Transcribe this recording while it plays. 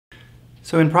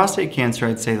So in prostate cancer,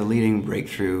 I'd say the leading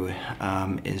breakthrough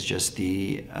is just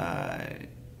the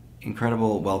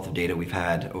incredible wealth of data we've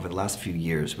had over the last few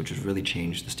years, which has really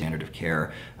changed the standard of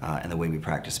care and the way we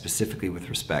practice, specifically with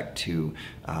respect to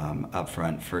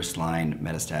upfront first-line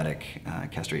metastatic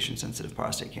castration-sensitive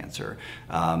prostate cancer.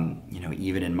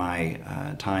 Even in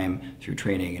my time through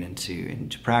training and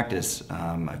into practice,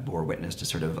 I've bore witness to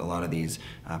sort of a lot of these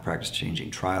practice-changing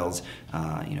trials.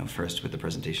 First with the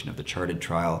presentation of the CHARTED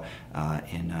trial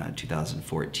in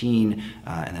 2014,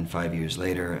 and then 5 years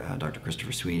later, Dr.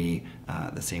 Christopher Sweeney,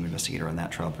 the same investigator on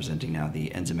that trial, presenting now the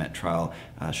ENZAMET trial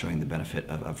showing the benefit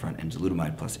of upfront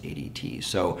enzalutamide plus ADT.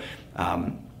 So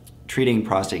treating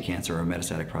prostate cancer or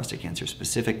metastatic prostate cancer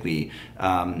specifically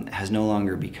has no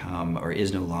longer become, or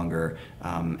is no longer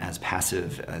as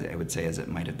passive, I would say, as it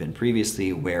might have been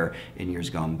previously, where in years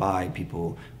gone by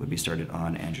people would be started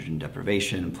on androgen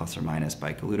deprivation plus or minus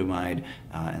bicalutamide,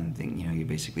 and you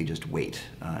basically just wait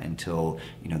until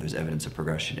there's evidence of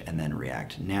progression and then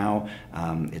react. Now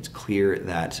it's clear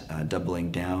that doubling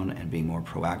down and being more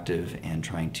proactive and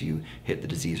trying to hit the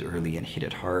disease early and hit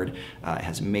it hard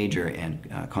has major and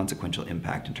consequential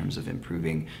impact in terms of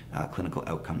improving clinical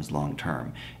outcomes long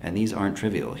term. And these aren't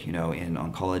trivial. In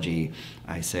oncology,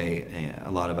 I say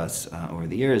a lot of us over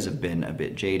the years have been a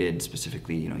bit jaded,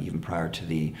 specifically, even prior to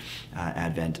the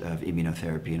advent of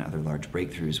immunotherapy and other large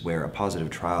breakthroughs, where a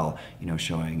positive trial,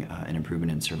 showing an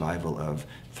improvement in survival of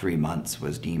 3 months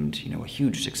was deemed, a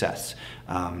huge success.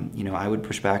 I would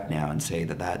push back now and say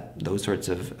that those sorts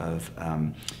of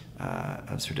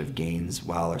sort of gains,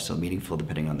 while are still meaningful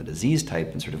depending on the disease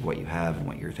type and sort of what you have and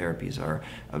what your therapies are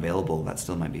available, that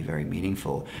still might be very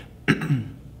meaningful.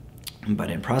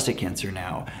 But in prostate cancer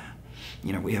now,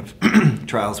 we have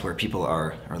trials where people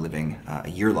are living a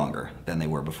year longer than they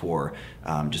were before,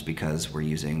 just because we're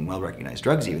using well-recognized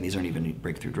drugs. Even these aren't even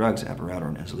breakthrough drugs,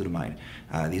 abiraterone and enzalutamide.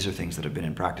 These are things that have been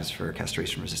in practice for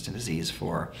castration-resistant disease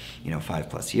for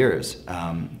 5+ years,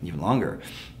 even longer.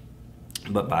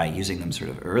 But by using them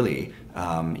sort of early,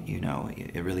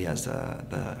 it really has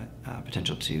the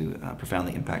potential to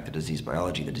profoundly impact the disease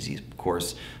biology, the disease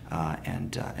course,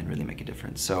 and really make a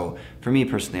difference. So for me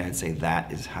personally, I'd say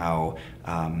that is how,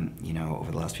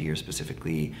 over the last few years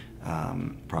specifically,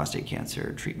 prostate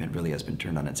cancer treatment really has been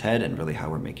turned on its head, and really how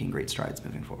we're making great strides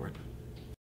moving forward.